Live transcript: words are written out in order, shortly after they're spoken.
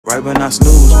Right when I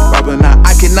snooze, right when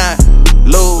I cannot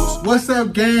lose. What's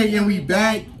up, gang? And we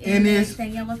back in this.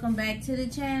 Welcome back to the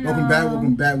channel.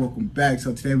 Welcome back.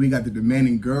 So today we got the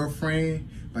Demanding Girlfriend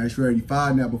by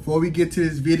ITSREAL85. Now, before we get to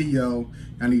this video,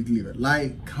 y'all need to leave a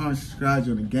like, comment, subscribe,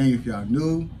 join the gang if y'all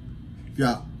new.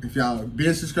 If y'all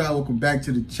been subscribed, welcome back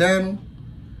to the channel.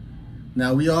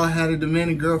 Now, we all had a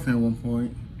demanding girlfriend at one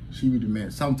point. She be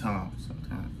demanding sometimes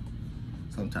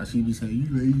she be saying, you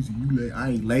lazy.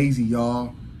 I ain't lazy,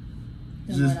 y'all.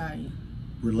 Then Just what are you?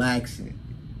 Relaxing.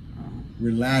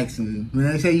 Relaxing. When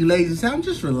I say you lazy, say I'm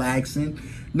just relaxing.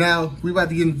 Now, we about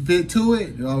to get to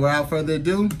it. Without further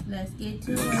ado, let's get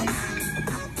to it.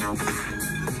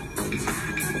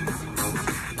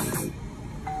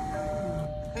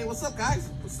 Hey, what's up,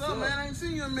 guys? What's up, man? I ain't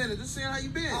seen you in a minute. Just seeing how you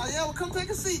been. Oh, yeah, well, come take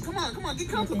a seat. Come on, get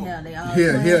comfortable. Hell, they all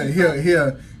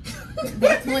here.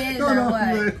 They're twins or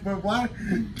what? But why?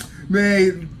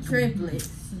 Man. Triplets.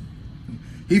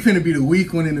 He finna be the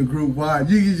weak one in the group. Why?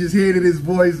 You can just hear it in his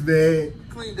voice, man.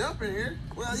 Cleaned up in here.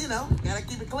 Well, you know, gotta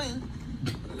keep it clean.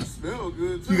 It smells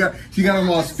good, too. She got him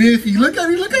all spiffy. Look at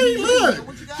him, look.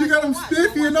 She got him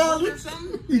spiffy and all.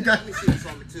 He got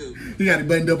it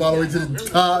buttoned up all the way to the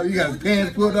top. He got his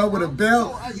pants pulled up with a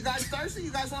belt. So, you guys thirsty?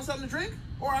 You guys want something to drink?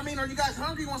 Or, are you guys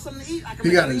hungry? You want something to eat?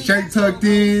 He got his shirt tucked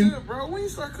in. Good, bro. When you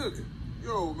start cooking?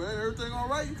 Yo, man, everything all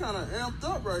right? You kind of amped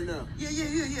up right now.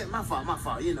 Yeah. My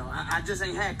fault. You know, I just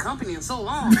ain't had company in so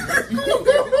long. Hey,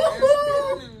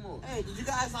 did you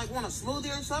guys want a smoothie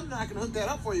or something? I can hook that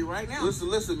up for you right now.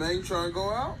 Listen, man. You trying to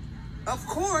go out? Of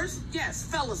course. Yes,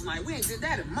 fellas night. We ain't did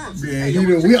that in months. Yeah, hey,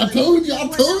 I told you.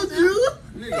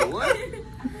 Nigga, what?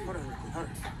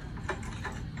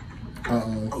 Hold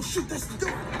on. Oh, shoot, that's the door.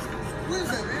 What is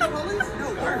that, man? Police? No,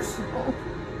 worse.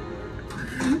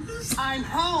 I'm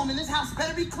home, and this house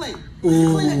better be clean.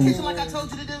 Clean that kitchen like I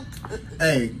told you to do.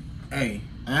 Hey.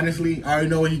 Honestly, I already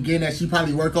know what he getting at. She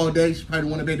probably work all day. She probably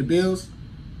want to pay the bills.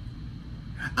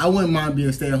 I wouldn't mind being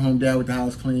a stay-at-home dad with the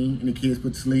house clean and the kids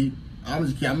put to sleep.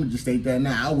 I'm gonna just state that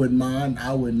now. I wouldn't mind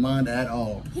at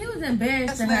all. He was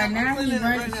embarrassed to her. Now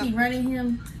she running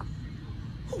him.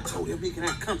 Who told him he can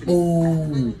have company?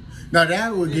 Oh, now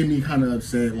that would get me kind of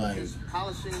upset. Like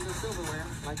polishing the silverware,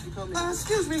 like you told me.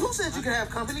 Excuse me, who said you could have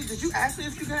company? Did you ask me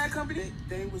if you could have company?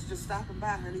 They was just stopping by,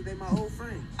 honey. They my old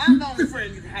friend. I'm the only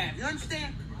friend you can have. You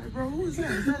understand? Hey, bro, who is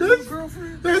that? Is that your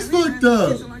girlfriend? That's fucked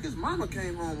up. Like his mama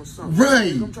came home or something.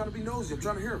 Right. I'm trying to be nosy. I'm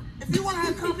trying to hear him. If you want to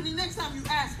have company next time, you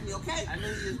ask me, okay? I knew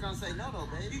you was gonna say no, though,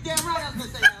 baby. You damn right I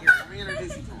was gonna say no. Let me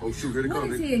introduce you to him. Oh shoot, here they come.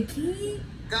 What is he, a kid?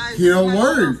 Guys, he don't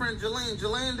work. My friend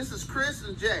Jelaine, this is Chris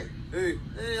and Jay. Hey,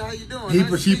 how you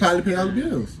doing? She probably pay all the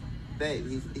bills. Babe,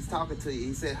 he's talking to you.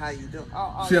 He said, how you doing?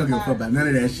 She don't give a fuck about none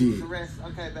of that shit.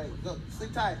 Okay, babe, go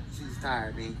sleep tight. She's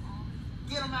tired, man.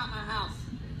 Get him out my house.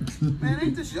 Man,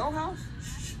 ain't this your house?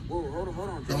 Whoa, hold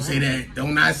on. Don't say that.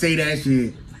 Don't not say that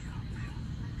shit.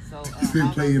 So,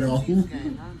 play it all. The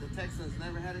Texans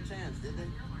never had a chance, did they?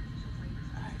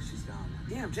 Alright, she's gone.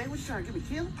 Damn, Jay, what you trying to get me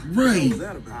killed? Right. What was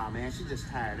that about? Oh, man, she just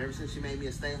tired. Ever since she made me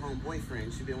a stay-at-home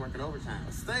boyfriend, she been working overtime.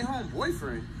 A stay-at-home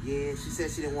boyfriend? Yeah, she said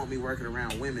she didn't want me working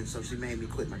around women, so she made me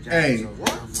quit my job. Hey, so,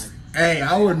 what? Hey,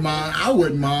 I wouldn't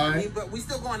mind. But we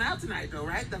still going out tonight, though,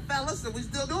 right? The fellas, so we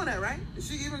still doing that, right? Is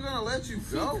she even gonna let you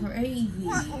go? Crazy.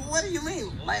 What do you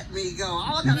mean, let me go?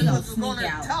 All I gotta do is just go in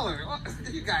there and tell her.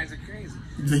 You guys are crazy.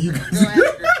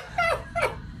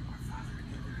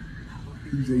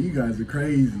 You say you guys are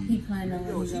crazy. He planning on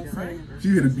what he's gonna say.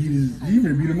 She gonna beat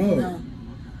him up. No.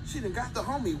 She done got the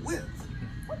homie whipped.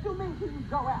 What do you mean can you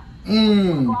go out?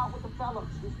 Go out with the fellas.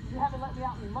 You haven't let me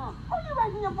out in months. Who you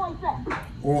raising your voice at?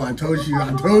 Oh, I told you.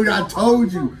 I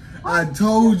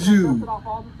told you. Dusted off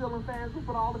all the ceiling fans. We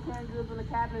put all the canned goods in the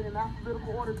cabinet in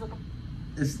alphabetical order.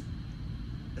 Is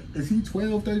he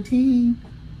 12, 13?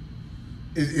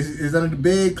 Is under the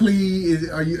bed clean?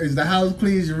 Is the house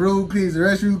clean? Is your room clean? Is the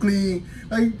restroom clean?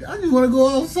 Like, I just want to go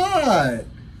outside.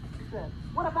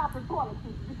 What about the toilet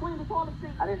seat? Did you clean the toilet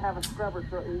seat? I didn't have a scrubber,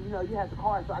 so you had the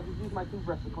car, so I just used my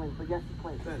toothbrush to clean. So yes, it's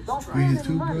clean. Don't spend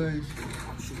any money.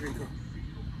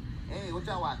 Hey, what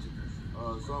y'all watching?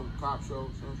 Some cop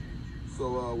show.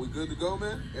 So we good to go,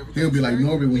 man? He'll be like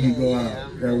Norbert when he go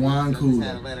out. That wine cooler.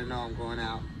 Had to let her know I'm going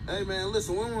out. Hey man,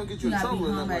 listen, we don't want to get you in trouble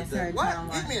or nothing like that. What?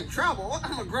 Get me in trouble? What?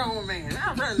 I'm a grown man.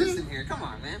 I'll run this in here. Come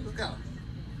on, man. Let's go.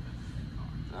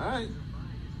 All right.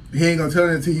 He ain't gonna tell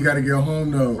her until you gotta get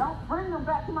home though. Don't bring them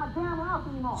back to my damn house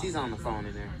anymore. She's on the phone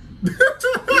in there.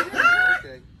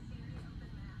 Okay.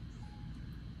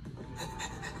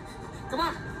 Come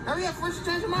on. Hurry up before she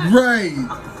change her mind. Right.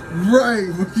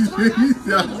 Running.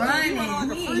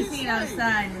 He ain't seen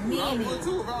outside in a minute. I would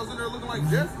too if I was in there looking like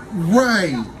Jeffrey.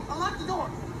 Right. Unlock the door.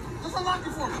 Just unlock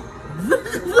it for me.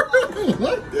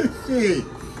 What this shit?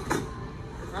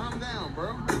 Calm down,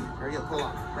 bro. Hurry up, pull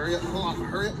off. Hurry up, pull off.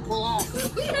 Hurry up, pull off.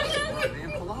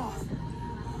 Man, pull off.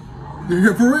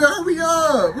 Yeah, for real, hurry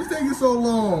up. What's taking so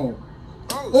long?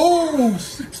 Oh,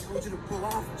 shit. I want you to pull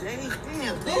off, Jay.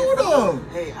 Damn, Hold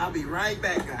up. Hey, I'll be right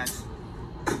back, guys.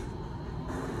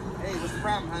 Hey, what's the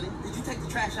problem, honey? Did you take the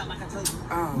trash out like I told you?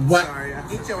 Oh, what? Sorry. I'll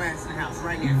get your ass in the house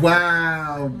right now.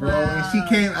 Wow, bro. Wow. She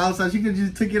came outside. She could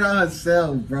just took it out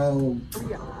herself, bro.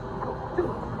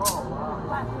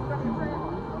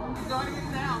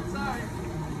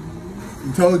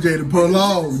 You told Jay to pull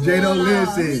off. Jay don't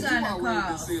listen. You gotta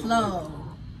call slow.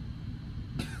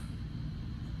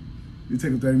 You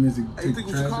take him 30 minutes to hey, you think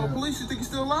we should call the police? You think he's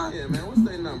still alive? Yeah, man. What's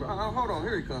their number? Hold on.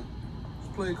 Here he comes.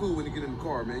 He's playing cool when you get in the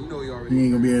car, man. You know he already. He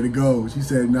ain't gonna be able to go. She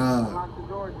said, nah. Lock the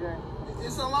door, Jay.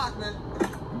 It's unlocked, man.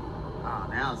 Oh,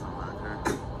 now it's unlocked,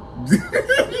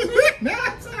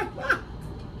 huh?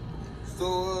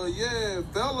 So, yeah,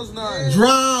 fellas night.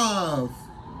 Drive.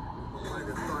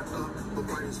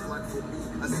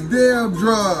 Damn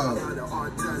drive.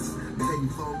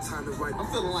 I'm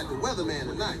feeling like the weatherman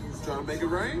tonight. You trying to make it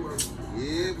rain?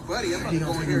 Yeah, buddy. I'm about to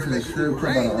go in here and the make it strip club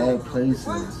rain. out of all places.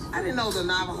 What? I didn't know the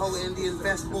Navajo Indian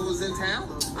Festival was in town.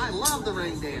 I love the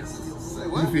rain dance. Say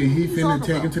what? He finna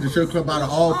take him to the strip club out of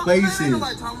all places. Man, ain't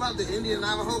nobody talking about the Indian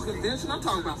Navajo convention. I'm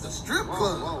talking about the strip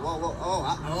club. Whoa.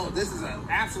 Oh, this is an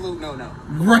absolute no-no.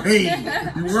 Right.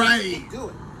 Right. Do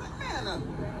it.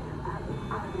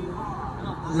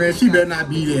 Man, she better not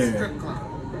be there. Strip club.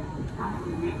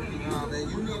 Man,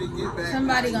 you need to get back.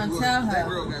 Somebody gonna tell her. That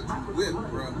girl got you whipped,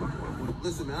 bro.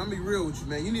 Listen, man, I'm be real with you,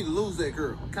 man. You need to lose that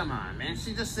girl. Come on, man.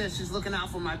 She just said she's looking out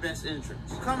for my best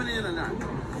interest. Coming in or not?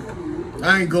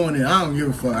 I ain't going in. I don't give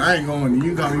a fuck. I ain't going in.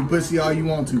 You can call me pussy all you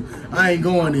want to. I ain't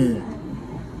going in.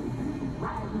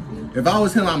 If I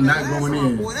was him, I'm not going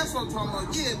in. Boy, that's what I'm talking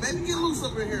about. Yeah, baby, get loose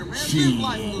up in here, man. She. Live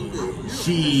life a little bit.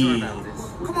 She.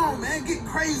 Come on, man. Get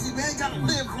crazy, man. Gotta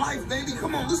live life, baby.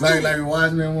 Come on, let's do like a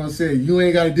wise man once said, you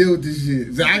ain't gotta deal with this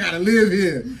shit. So I gotta live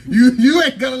here. You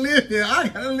ain't gotta live here. I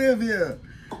gotta live here.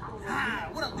 Hi,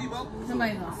 what up, Debo?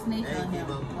 Somebody gonna snake on him.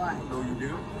 Why? No, you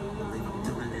do.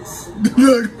 Doing this.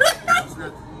 Look.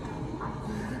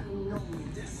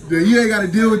 You ain't gotta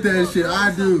deal with that shit.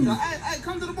 I do. Hey,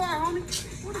 come to the bar, homie.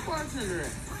 Where the bartender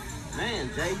at? Man,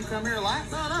 Jay, you come here a lot?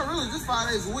 No, not really. Just 5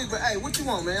 days a week. But hey, what you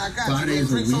want, man? I got 5 you.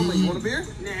 days a Drinks only. week? You want a beer?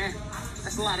 Nah,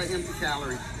 that's a lot of empty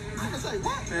calories. I can say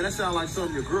what? Man, that sounds like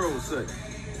something your girl would say.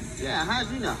 Yeah, how'd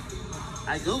you know?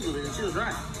 I googled it and she was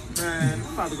right. Man,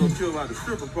 I'm about to go chill out the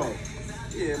stripper pole.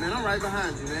 Yeah, man, I'm right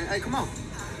behind you, man. Hey, come on.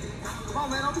 Come on,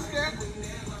 man. Don't be scared.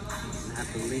 I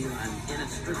believe I'm in a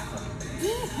strip club.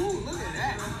 Ooh, look at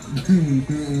that.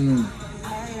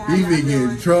 He be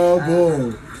getting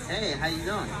trouble. Hey, how you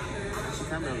doing? She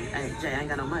come over. Hey, Jay, I ain't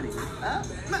got no money.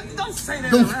 Man, don't say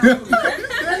that Don't around.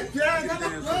 Yeah, I got no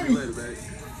money. Later, babe.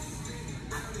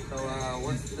 So,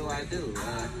 what do I do?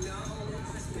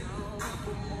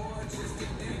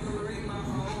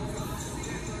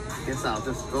 Guess I'll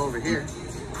just go over here.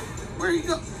 Where you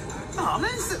go? Oh,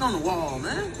 man, he's sitting on the wall,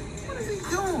 man. What is he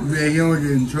doing? Man, he don't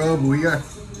get in trouble. He got...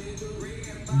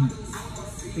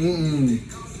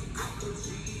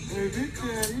 Hey, Big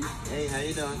Daddy. Hey, how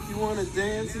you doing? You want to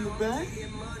dance in the back?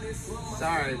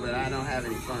 Sorry, but I don't have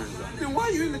any funds on. Then why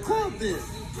you in the club then?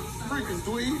 Freaking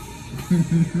dweeb.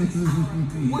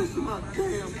 Wasting my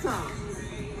damn time.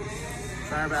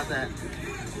 Sorry about that.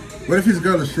 What if his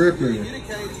girl a stripper?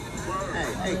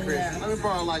 Hey, Chris, let me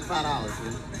borrow like $5,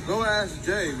 man. Go ask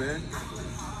Jay, man.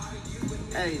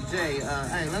 Hey, Jay,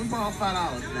 hey, let me borrow $5,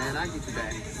 man. I'll get you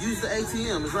back. Use the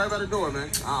ATM. It's right by the door, man.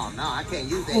 Oh, no, I can't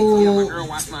use the ATM. My girl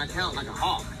watched my account like a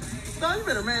hawk. No, you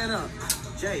better man up.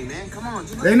 Jay, man, come on.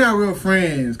 They're not real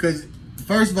friends, because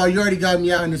first of all, you already got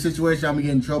me out in the situation I'm going to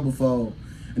get in trouble for.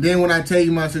 And then when I tell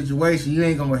you my situation, you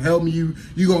ain't going to help me. You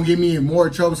going to get me in more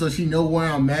trouble so she know where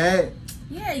I'm at.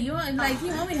 Yeah, you want me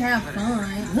to have fun.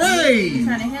 Right. You're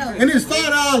trying to help. And it's $5.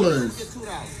 Get $2.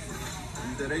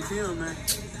 Use that ATM, man.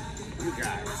 You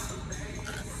guys.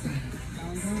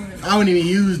 I don't even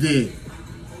use it.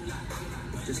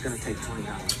 Just gonna take $20.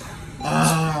 Oh.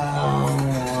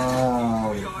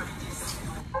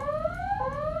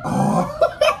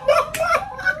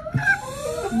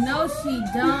 No, she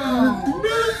don't.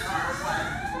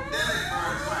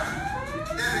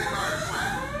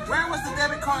 Where was the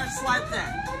debit card swiped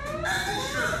at? No,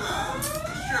 she don't.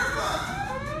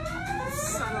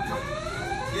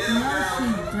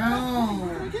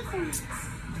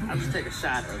 I'll just take a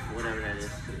shot of whatever that is.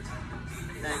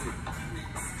 Thank you.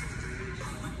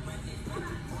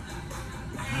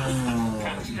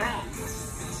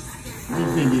 He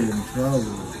can get in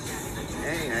trouble.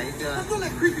 I'm doing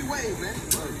that creepy wave, man.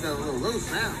 Oh, it's got a little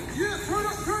loose now. Yeah, turn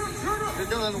up. You're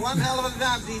doing one hell of a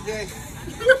job, DJ.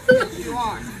 Yes, you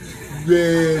are.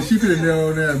 Man, she finna nail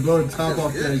on that, blow the top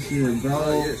off that shit, bro.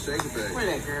 Oh, yeah, shake it back. Where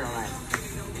that girl at?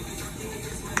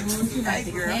 She like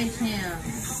to catch him.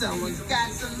 Someone's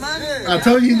got some money. I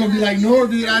told you he's gonna be like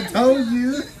Norby. I told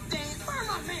you. Where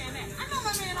my man at? I know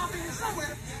my man off in here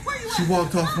somewhere. Where you at? She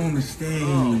walked off on the stage.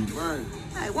 Oh, man.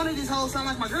 Hey, one of these hoes sound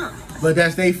like my girl. But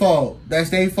that's their fault. That's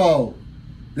their fault.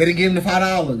 They didn't give him the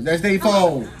 $5. That's their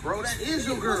fault. Bro, that is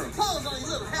your girl. Clothes on you,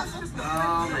 little heifer.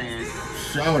 Oh, man.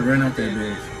 I would run out that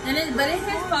bitch. But it's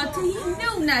his fault too. He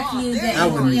knew not to use that. I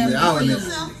wouldn't.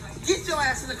 Get your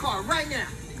ass in the car right now.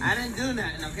 I didn't do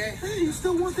nothing, okay? Hey, you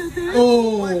still want that dance?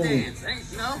 Oh. What dance?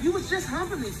 No, you was just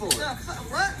humping me for it.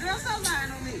 What? Girl, stop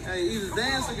lying on me. Hey, either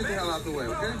dance or get the hell out the way,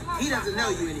 okay? He doesn't know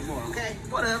you anymore, okay?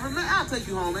 Whatever, man. I'll take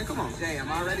you home, man. Come on. Jay,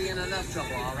 I'm already in enough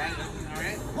trouble, all right? All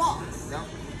right? Walk.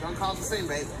 Don't cause a scene,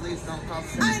 babe. Please don't cause a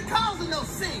scene. I ain't causing no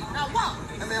scene. Now walk.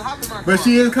 I mean, hop in my car. But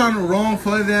she is kind of wrong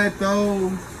for that,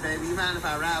 though. Baby, you mind if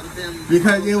I ride with them?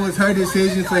 Because it was her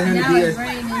decision for him to be a...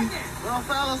 Well,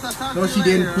 fellas, I'll talk No, to she you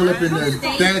didn't later, pull up right? in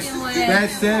that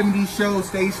 70s show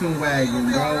station wagon,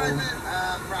 bro.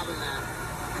 Probably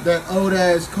not. That old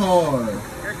ass car.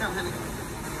 Here come, honey.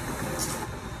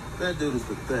 That dude is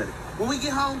pathetic. When we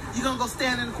get home, you're gonna go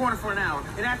stand in the corner for an hour.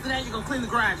 And after that, you're gonna clean the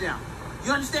garage out.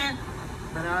 You understand?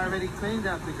 But I already cleaned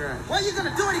out the garage. Well, you're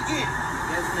gonna do it again.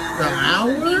 Yes, ma'am. The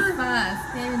hour?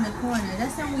 Stand in the corner.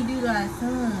 That's something we do to our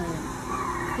son.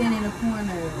 Stand in the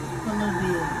corner for a little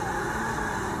bit.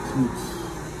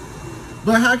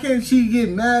 But how can she get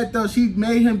mad though? She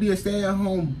made him be a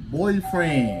stay-at-home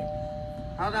boyfriend.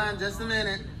 Hold on, just a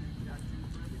minute.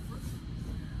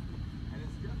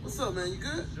 What's up, man? You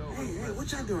good? Hey, what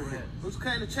y'all doing here? Who's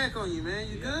kind to check on you, man?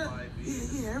 You good?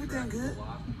 Yeah, everything good.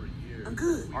 I'm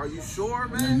good. Are you sure,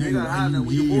 man? You gotta hide that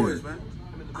with your boys, man.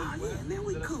 Oh, yeah, man,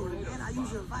 we cool. Man, I use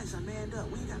your advice. I manned up.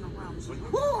 We ain't got no problems.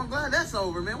 Woo, I'm glad that's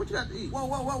over, man. What you got to eat?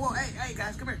 Whoa. Hey,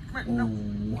 guys, come here. No.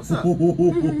 What's up?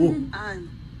 I'm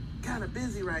kind of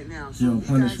busy right now, so you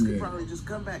guys could probably just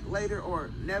come back later or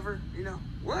never, you know.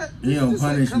 What? You don't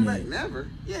punish come me. Back never?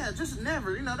 Yeah, just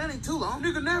never. You know, that ain't too long.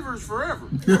 Nigga, never is forever.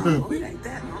 No, it ain't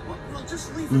that long. Well,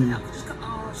 just leave it out. Just come.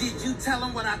 Oh, did you tell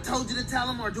him what I told you to tell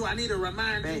him, or do I need to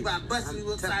remind you by busting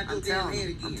you upside your damn head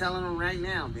again? I'm telling him right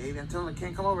now, baby. I'm telling him I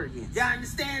can't come over again. Y'all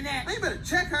understand that? Man, you better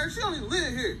check her. She don't even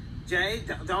live here. Jay,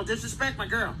 don't disrespect my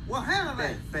girl. Well, handle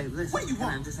that. Babe, listen. What you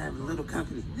want? I'm just having a little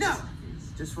company. No.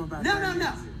 Just for about 30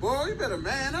 minutes. Boy, you better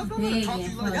man up. Don't let her talk to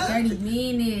you like that. 30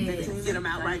 minutes. Get him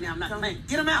out right now. I'm not playing.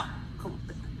 Get him out. Come on.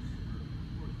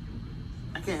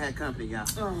 I can't have company, y'all.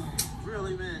 Oh,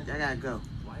 really, man? I gotta go.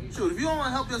 Shoot, if you don't want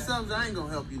to help yourselves, I ain't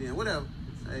gonna help you then. Whatever.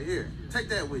 Hey, here. Take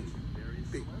that with you.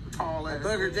 Big, tall ass.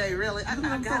 Booger J, really? I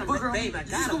got him, babe. I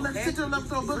got him. You gonna let sit there and let him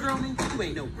throw a booger on me? You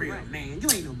ain't no real man. You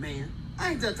ain't no man.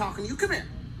 I ain't done talking to you. Come here.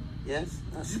 Yes?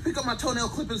 Did you pick up my toenail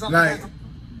clippers off the bathroom?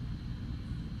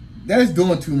 That's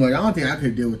doing too much. I don't think I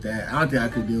could deal with that. I had to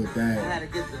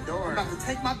get the door. I'm about to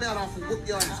take my belt off and whoop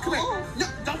your ass. Come here. No,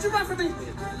 don't you run for me.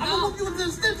 I'm gonna whoop you with the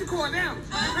extension cord now.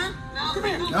 Come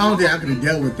here. I don't think I could have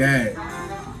dealt with that.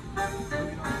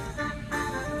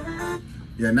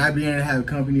 Yeah, not being able to have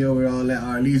company over all that,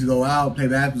 or at least go out, play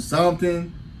basketball,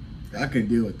 something. I could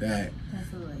deal with that.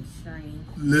 That's a little extreme.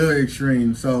 Little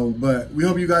extreme. So, but we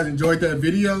hope you guys enjoyed that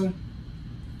video.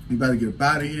 We about to get up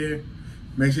out of here.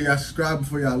 Make sure y'all subscribe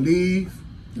before y'all leave.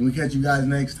 And we catch you guys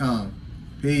next time.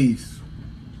 Peace.